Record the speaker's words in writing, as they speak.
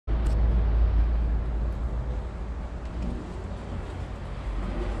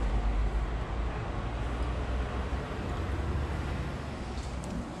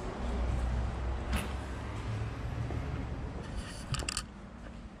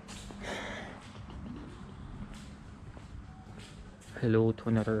hello to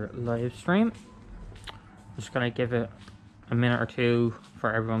another live stream. Just gonna give it a minute or two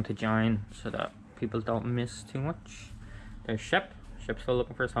for everyone to join so that people don't miss too much. There's Shep. Shep's still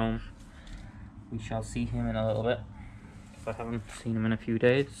looking for his home. We shall see him in a little bit. I haven't seen him in a few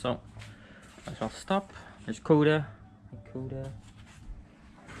days, so I shall stop. There's Coda. Coda.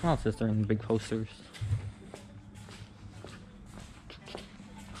 What else is there in the big posters?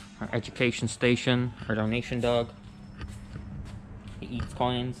 Our education station, our donation dog. He eats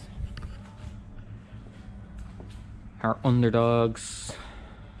coins. Our underdogs.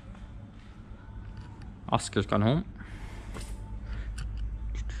 Oscar's gone home.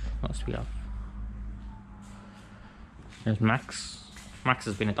 What else do we have? There's Max. Max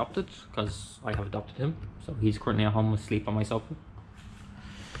has been adopted because I have adopted him, so he's currently at home asleep on my sofa.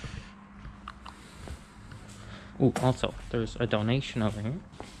 Oh, also, there's a donation over here.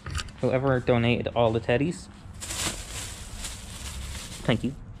 Whoever donated all the teddies, thank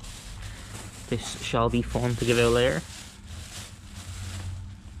you. This shall be fun to give out later.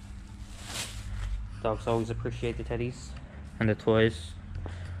 Dogs always appreciate the teddies and the toys.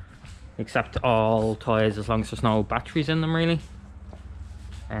 Except all toys as long as there's no batteries in them, really.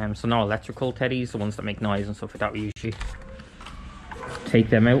 So no electrical teddies, the ones that make noise and stuff like that, we usually take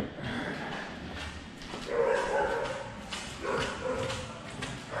them out.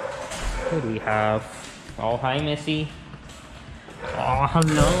 Who do we have? Oh, hi Missy. Oh,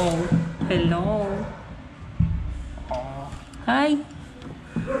 hello. Hello. Oh, hi.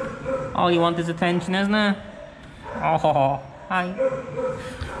 All you want is attention, isn't it? Oh, hi.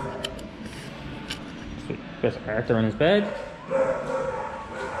 Sweet. There's Arthur in his bed.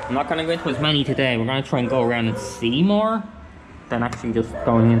 I'm not going to go into as many today. We're going to try and go around and see more than actually just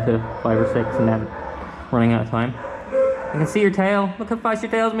going into 5 or 6 and then running out of time. I can see your tail. Look how fast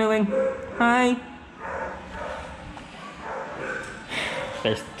your tail's moving. Hi.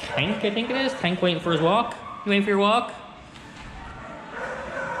 There's Tank, I think it is. Tank waiting for his walk. You waiting for your walk?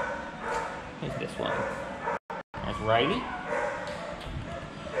 Who's this one? There's Riley.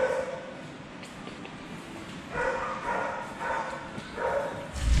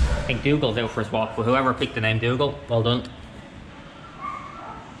 I think Dougal's out for his walk, but whoever picked the name Dougal, well done.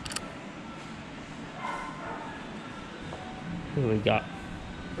 Who do we got?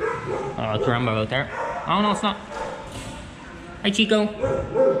 Oh, it's Rambo out there. Oh no, it's not. Hi Chico.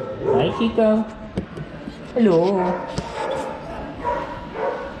 Hi Chico. Hello.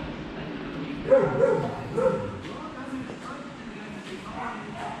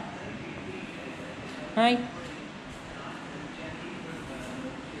 Hi.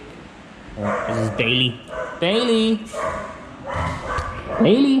 Oh, this is Bailey. Bailey.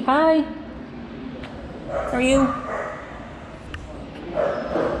 Bailey, hi. How are you?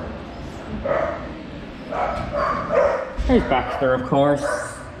 There's Baxter, of course.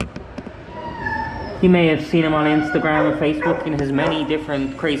 You may have seen him on Instagram or Facebook in his many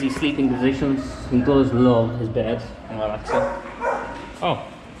different crazy sleeping positions. He does love his bed and all that stuff. Oh.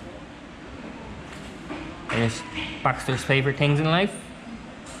 There's Baxter's favourite things in life.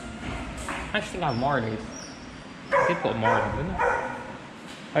 I actually got more of these. I did put more of them, didn't I?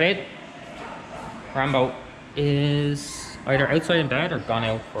 I did. Rambo is either outside in bed or gone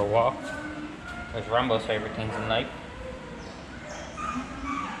out for a walk. There's Rambo's favourite things in life.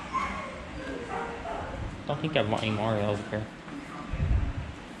 I don't think I've got any more of those up here.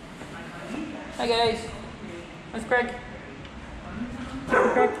 Hi guys. Where's Greg?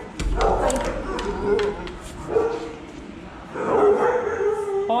 Greg. Hi.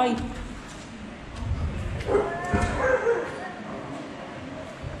 Hi.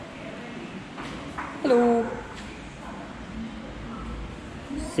 Hello.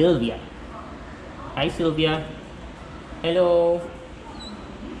 Sylvia. Hi Sylvia. Hello.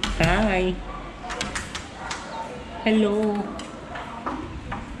 Hi. Hello.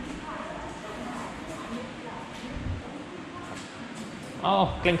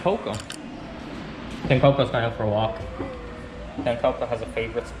 Oh, Glen Coco. Glen Coco's going out for a walk. Glen Coco has a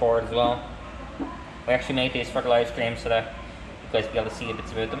favourite sport as well. We actually made these for the live stream so that you guys will be able to see a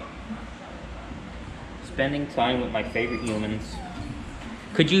bit about them. Spending time with my favourite humans.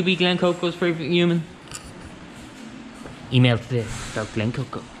 Could you be Glen Coco's favourite human? Email to this about Glen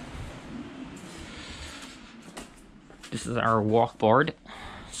Coco. This is our walk board.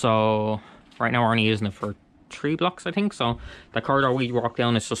 So right now we're only using it for 3 blocks, I think. So the corridor we walk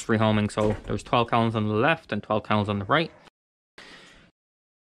down is just rehoming. So there's 12 columns on the left and 12 columns on the right.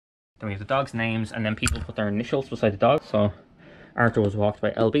 Then we have the dogs' names, and then people put their initials beside the dog. So Arthur was walked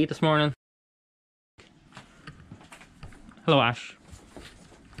by LB this morning. Hello, Ash.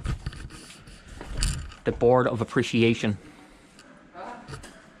 The board of appreciation.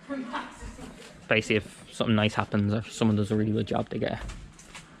 basically if something nice happens or someone does a really good job, they get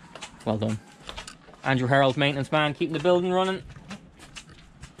well done. Andrew Harold, maintenance man, keeping the building running.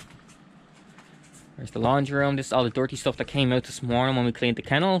 There's the laundry room. This is all the dirty stuff that came out this morning when we cleaned the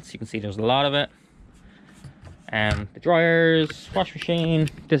kennels. You can see there's a lot of it. The dryers, wash machine.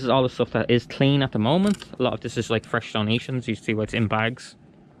 This is all the stuff that is clean at the moment. A lot of this is like fresh donations. You see what's in bags.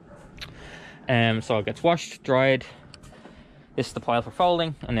 So it gets washed, dried. This is the pile for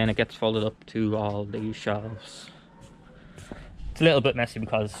folding, and then it gets folded up to all these shelves. It's a little bit messy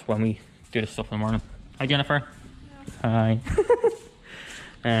because when we do this stuff in the morning. Hi Jennifer. Hi.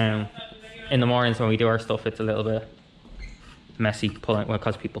 In the mornings when we do our stuff, it's a little bit messy pulling, well,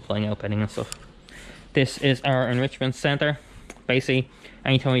 because people pulling out bedding and stuff. This is our enrichment center. Basically,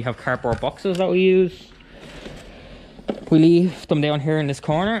 anytime we have cardboard boxes that we use, we leave them down here in this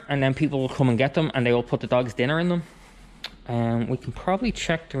corner, and then people will come and get them, and they will put the dog's dinner in them. We can probably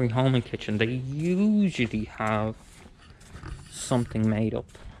check the rehoming kitchen. They usually have something made up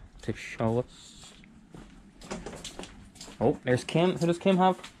to show us. Oh, there's Kim. Who does Kim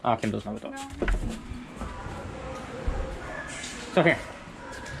have? Ah, Kim doesn't have a dog. So here.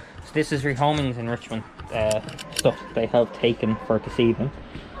 So this is Rehoming's enrichment stuff they have taken for this evening.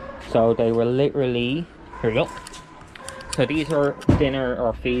 So they were literally, here we go. So these are dinner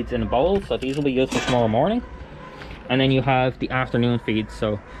or feeds in a bowl. So these will be used for tomorrow morning. And then you have the afternoon feeds.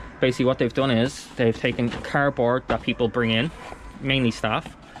 So basically what they've done is they've taken cardboard that people bring in, mainly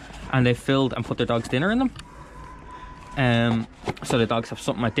staff, and they've filled and put their dog's dinner in them. So the dogs have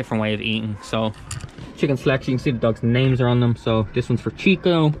something, a different way of eating. So chicken selection, you can see the dogs' names are on them. So this one's for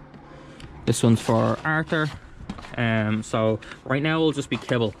Chico, this one's for Arthur. So right now it'll just be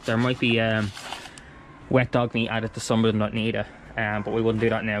kibble. There might be wet dog meat added to some of them that need it. But we wouldn't do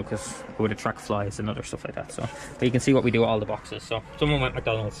that now because it would attract flies and other stuff like that. So, but you can see what we do with all the boxes. So someone went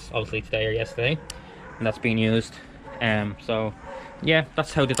McDonald's obviously today or yesterday, and that's being used. So yeah,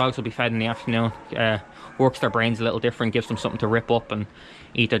 that's how the dogs will be fed in the afternoon. Works their brains a little different, gives them something to rip up and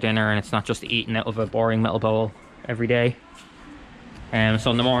eat their dinner, and it's not just eating out of a boring metal bowl every day. So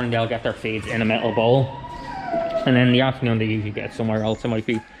in the morning they'll get their feeds in a metal bowl, and then in the afternoon they usually get it somewhere else. It might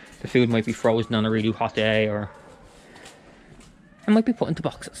be, the food might be frozen on a really hot day, or it might be put into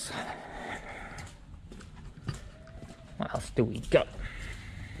boxes. What else do we got?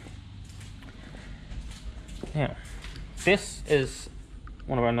 Now, this is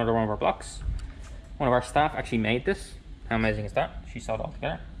another one of our blocks. One of our staff actually made this. How amazing is that? She sewed it all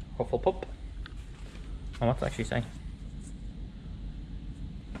together. Hufflepuff. And what does it actually say?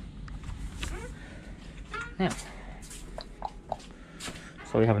 Now,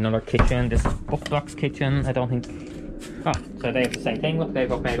 so we have another kitchen. This is Bookblock's kitchen. I don't think. Oh, so they have the same thing. Look, they've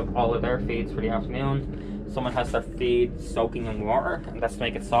made up all of their feeds for the afternoon. Someone has their feed soaking in water, and that's to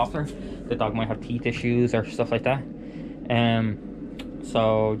make it softer. The dog might have teeth issues or stuff like that.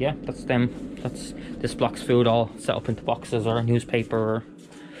 So yeah, that's them. That's this block's food all set up into boxes or newspaper or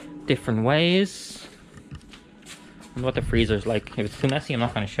different ways. And what the freezer's like. If it's too messy, I'm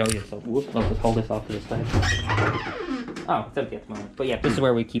not going to show you. So whoop, I'll just hold this off to the side. Oh, it's empty at the moment. But yeah, this is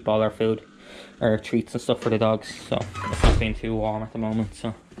where we keep all our food, our treats and stuff for the dogs. So it's not being too warm at the moment.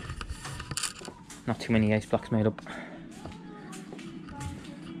 So not too many ice blocks made up.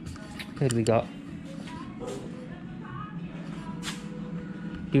 Who do we got?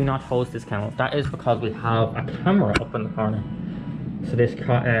 Do not hose this kennel. That is because we have a camera up in the corner. So this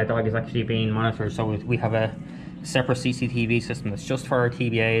dog is actually being monitored. So we have a separate CCTV system that's just for our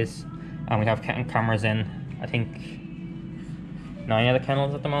TBAs, and we have cameras in, I think, 9 of the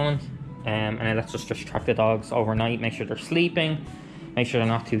kennels at the moment. And then let's just track the dogs overnight, make sure they're sleeping, make sure they're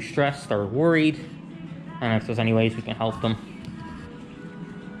not too stressed or worried, and if there's any ways we can help them.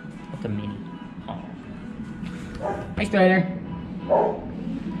 What's a mini? Oh. Hi Strider.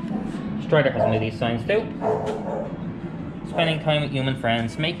 Strider has one of these signs too. Spending time with human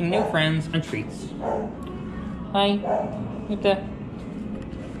friends, making new friends and treats. Hi. Yuta.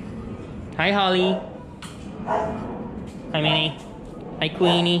 Hi Holly. Hi Minnie. Hi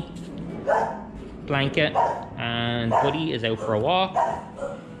Queenie. Blanket. And Woody is out for a walk.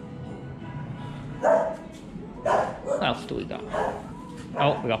 What else do we got?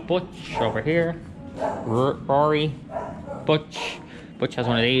 Oh, we got Butch over here. Rory. Butch. Butch has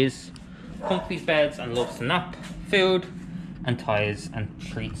one of these. Comfy beds and loves to nap. Food. And toys and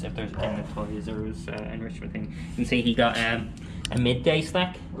treats if there's any toys or his enrichment thing. You can see he got a midday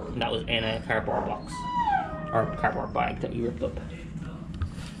snack, and that was in a cardboard box or cardboard bag that he ripped up.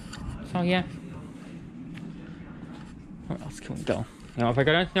 So yeah, where else can we go? You know, if I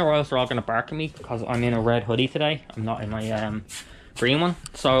go down anywhere else, they're all gonna bark at me because I'm in a red hoodie today. I'm not in my green one.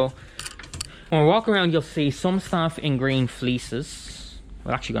 So When we walk around, you'll see some staff in green fleeces.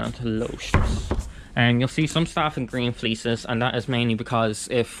 We're actually going to low strips. And you'll see some staff in green fleeces, and that is mainly because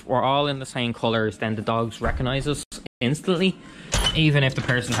if we're all in the same colours, then the dogs recognise us instantly. Even if the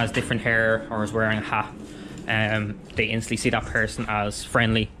person has different hair or is wearing a hat, they instantly see that person as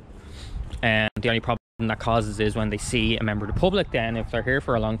friendly. And the only problem that causes is when they see a member of the public, then if they're here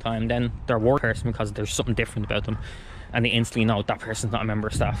for a long time, then they're a worse person because there's something different about them, and they instantly know that person's not a member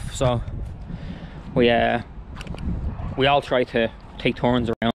of staff. So we all try to take turns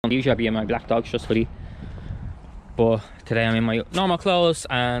around. Usually I'll be in my black dog just hoodie, but today I'm in my normal clothes,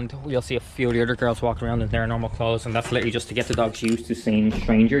 and you'll see a few of the other girls walking around in their normal clothes, and that's literally just to get the dogs used to seeing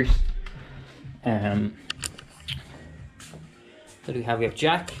strangers. What do we have? We have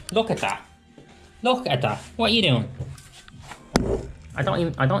Jack. Look at that. Look at that. What are you doing? I don't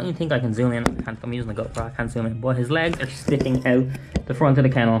even think I can zoom in. I'm using the GoPro, I can't zoom in. But his legs are sticking out the front of the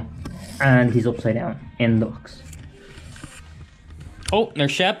kennel, and he's upside down in the box. Oh,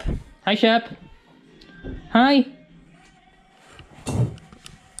 there's Shep. Hi, Shep. Hi.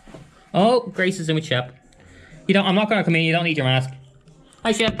 Oh, Grace is in with Shep. I'm not gonna come in, you don't need your mask.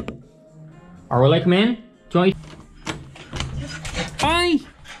 Hi, Shep. Or will I come in? Do you want me? Hi.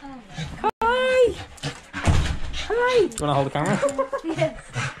 Hi. Hi. Do you wanna hold the camera? Yes.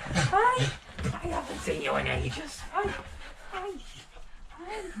 Hi. I haven't seen you in ages. Hi. Hi.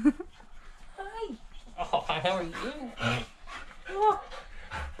 Hi. Hi. Oh, how are you? What?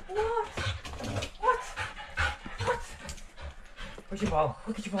 What? What? What? Where's your ball?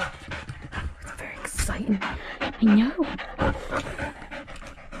 Look at your ball. It's very exciting. I know.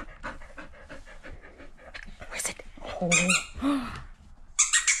 Where's it? Oh.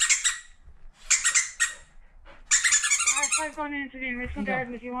 I've gone into the enrichment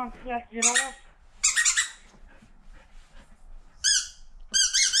garden if you want to let you know that.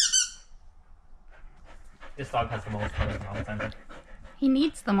 This dog has the most colours in all the centre. He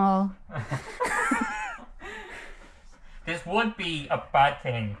needs them all. This would be a bad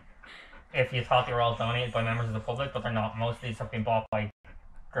thing if you thought they were all donated by members of the public, but they're not. Most of these have been bought by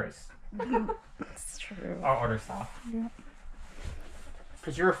Grace. It's true. Or other staff. Yeah.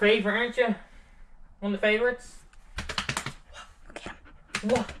 Because you're a favourite, aren't you? One of the favourites? Look at him.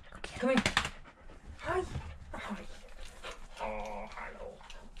 What? Come in. Hi. Hi. Oh, hello.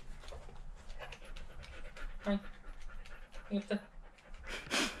 Hi. You up there?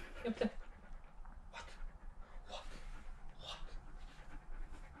 You up there? What? What? What?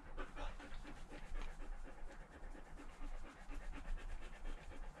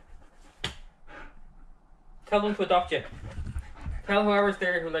 Tell them to adopt you. Tell whoever's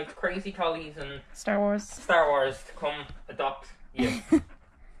there who likes crazy collies and Star Wars to come adopt you.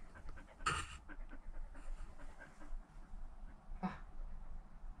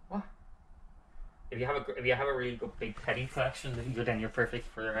 What? If you have a really good big teddy collection, then you're perfect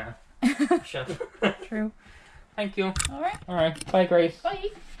for chef. True. Thank you. Alright. Alright. Bye, Grace.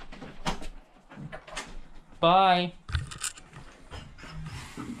 Bye. Bye.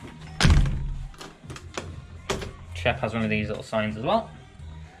 Chef has one of these little signs as well.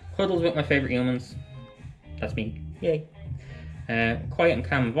 Cuddles with my favourite humans. That's me. Yay. Quiet and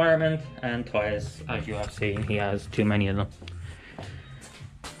calm environment, and toys. As you have seen, he has too many of them.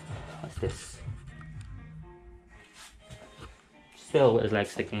 What's this? Still with his legs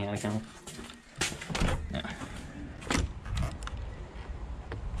sticking out again. Yeah.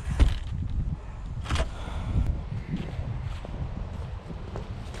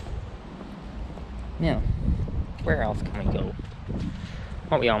 Now, where else can we go?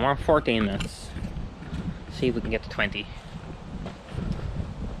 What are we on? We're on 14 minutes. See if we can get to 20.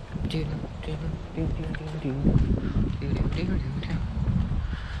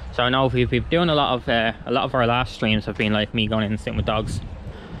 So I know we've been doing a lot of our last streams have been like me going in and sitting with dogs,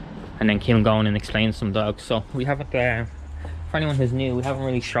 and then Kim going and explaining some dogs. So we haven't, for anyone who's new, we haven't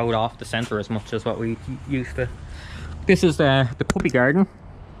really showed off the centre as much as what we used to. This is the puppy garden.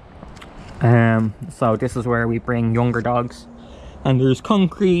 So this is where we bring younger dogs, and there's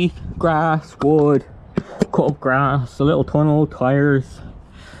concrete, grass, wood, cut up grass, a little tunnel, tires.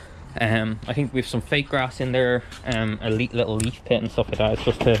 I think we have some fake grass in there, a little leaf pit and stuff like that. It's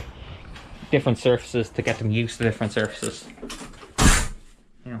just to different surfaces to get them used to different surfaces.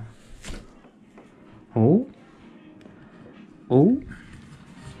 Yeah. Oh. What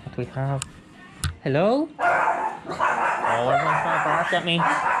do we have? Hello? Oh, everyone's gonna bark at me.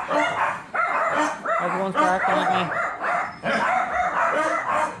 Everyone's barking at me.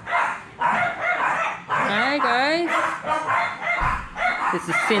 Hi guys. This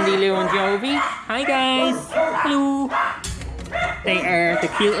is Cindy, Lou and Jovi. Hi guys. Hello. They are the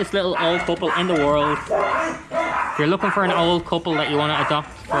cutest little old couple in the world. If you're looking for an old couple that you want to adopt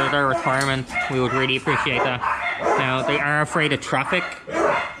for their retirement, we would really appreciate that. Now, they are afraid of traffic,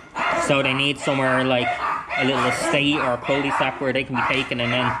 so they need somewhere like a little estate or a cul-de-sac where they can be taken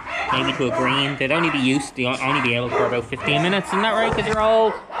and then maybe to a green. They'd only be able for about 15 minutes, isn't that right? Because you're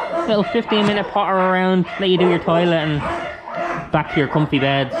old. Little 15-minute potter around, let you do your toilet and back to your comfy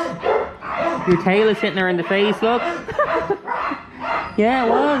beds. Your tail is hitting her in the face, look. Yeah, it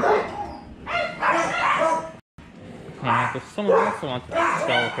was. There's someone else I wanted to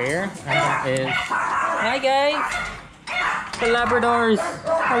show here, and that is... Hi guys! The Labradors!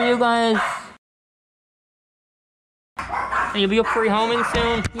 How are you guys? And you'll be up for rehoming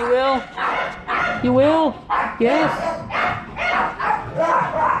soon? You will? You will? Yes!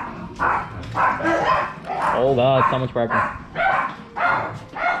 Oh god, so much barking.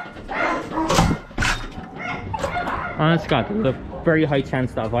 Honest God, there's a very high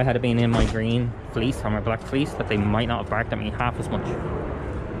chance that if I had been in my green fleece or my black fleece, that they might not have barked at me half as much.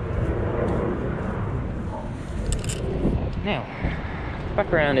 Now,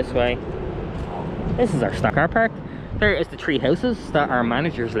 back around this way. This is our stock car park. There is the 3 houses that our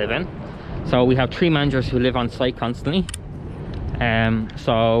managers live in. So we have 3 managers who live on site constantly.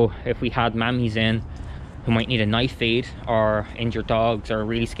 So if we had mammies in who might need a knife feed, or injured dogs, or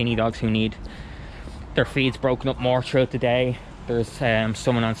really skinny dogs who need their feeds broken up more throughout the day, there's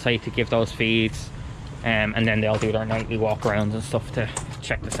someone on site to give those feeds, and then they'll do their nightly walk arounds and stuff to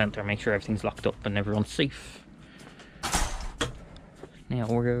check the centre, make sure everything's locked up and everyone's safe. Now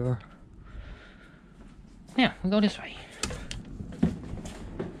we'll go this way.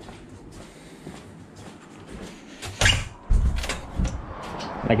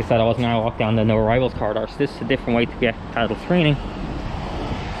 Like I said, I wasn't going to walk down the no arrivals corridor, so this is a different way to get cattle screening.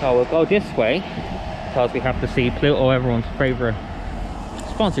 So we'll go this way, because we have to see Pluto, everyone's favourite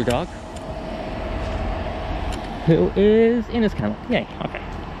sponsor dog, who is in his kennel. Yay, okay.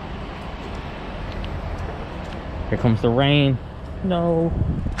 Here comes the rain. No.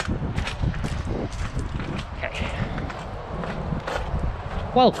 Okay.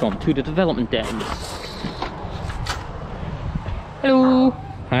 Welcome to the development dens. Hello.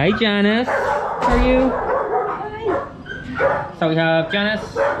 Hi, Janice. How are you? Hi. So we have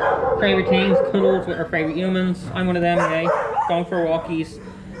Janice, favourite things, cuddles with her favourite humans. I'm one of them, yay. Going for walkies.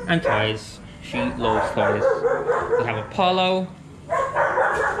 And toys. She loves toys. We have Apollo.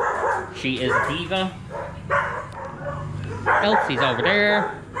 She is Diva. Elsie's over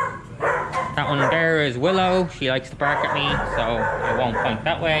there. That one there is Willow. She likes to bark at me, so I won't point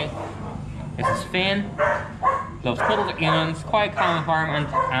that way. This is Finn. Loves cuddles with humans, quiet, calm environment,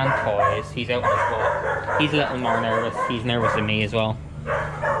 and toys. He's out on his walk. He's a little more nervous. He's nervous than me as well.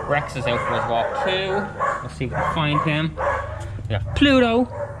 Rex is out for his walk too. Let's see if we can find him. We have Pluto.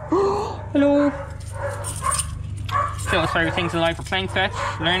 Hello. Pluto's favourite things in life are playing fetch,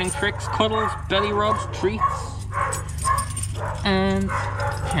 learning tricks, cuddles, belly rubs, treats, and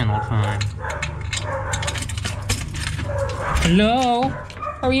kennel time. Hello.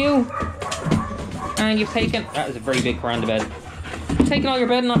 How are you? And you've taken... That is a very big veranda bed. You've taken all your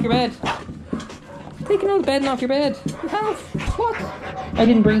bedding off your bed. Taken all the bedding off your bed. You have? What? I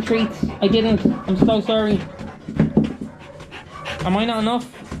didn't bring treats. I didn't. I'm so sorry. Am I not enough?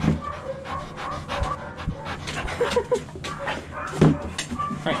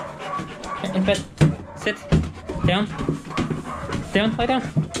 Right. In bed. Sit. Down. Down. Lie down.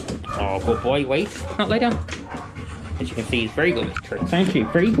 Oh, good boy. Wait. Not lie down. As you can see, he's very good with tricks, aren't you?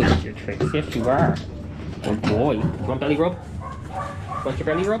 Very good with your tricks. Yes, you are. Good boy. You want belly rub? Want your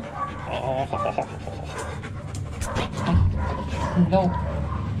belly rub? Oh. No.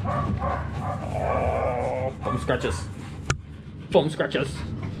 Oh. Bum scratches. Bum scratches.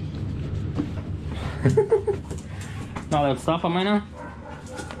 Not allowed to stop, am I now?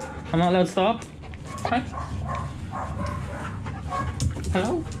 I'm not allowed to stop? Okay.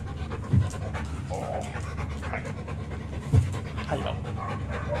 Hello? Hello.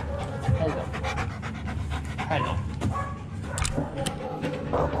 Hello. Hello.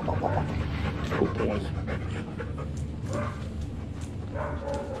 Good boy.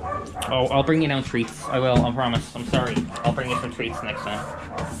 Oh, I'll bring you down treats. I will, I promise. I'm sorry. I'll bring you some treats next time.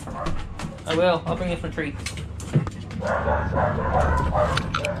 I will. I'll bring you some treats.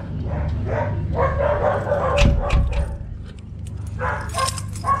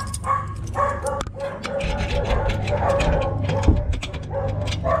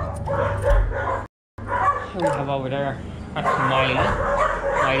 Who do we have over there? That's Miley.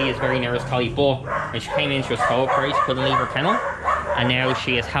 Miley is very nervous collie, but when she came in, she was so afraid she couldn't leave her kennel, and now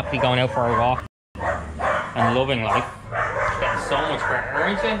she is happily going out for a walk and loving life. Getting so much better,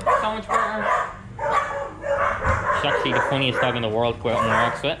 aren't you? So much better. She's actually the funniest dog in the world to go out and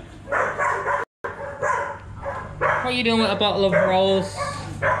walks with. What are you doing with a bottle of Rose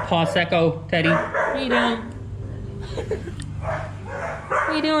Prosecco, Teddy? What are you doing? What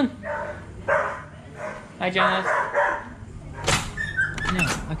are you doing? Hi, Jonas. Now,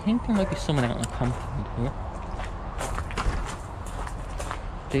 I think there might be someone out in the compound here.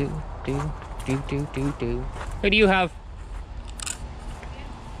 Do. Who do you have?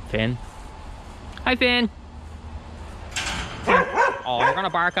 Finn. Hi, Finn. Oh, you're gonna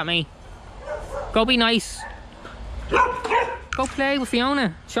bark at me. Go be nice. Go play with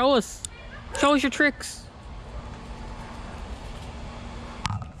Fiona. Show us. Show us your tricks.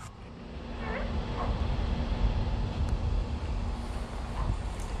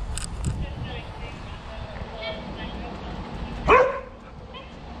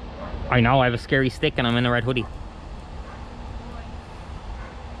 I know, I have a scary stick and I'm in a red hoodie.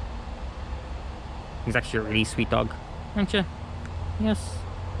 He's actually a really sweet dog, aren't you? Yes.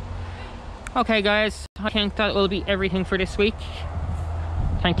 Okay guys, I think that will be everything for this week.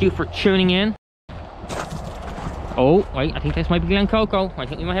 Thank you for tuning in. Oh, wait, I think this might be Glen Coco. I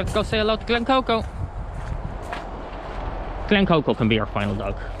think we might have to go say hello to Glen Coco. Glen Coco can be our final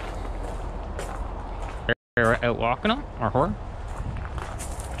dog. They're out walking him, or her.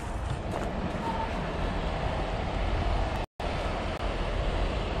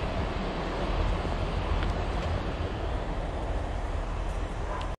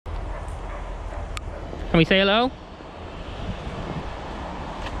 Can we say hello?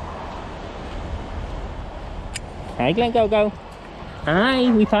 Hi, Glen Coco. Hi,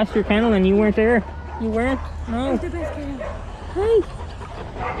 we passed your kennel and you weren't there. You weren't? No.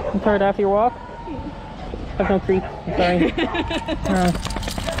 Hi. You tired after your walk? Have no treats. I'm sorry. No.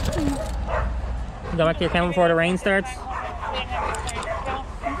 Go back to your kennel before the rain starts.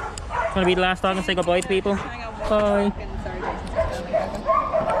 Want to be the last dog and say goodbye to people? Bye.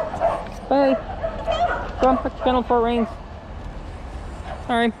 Bye. Go on, back to the kennel before it rains.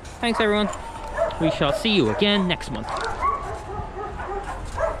 Alright, thanks everyone. We shall see you again next month.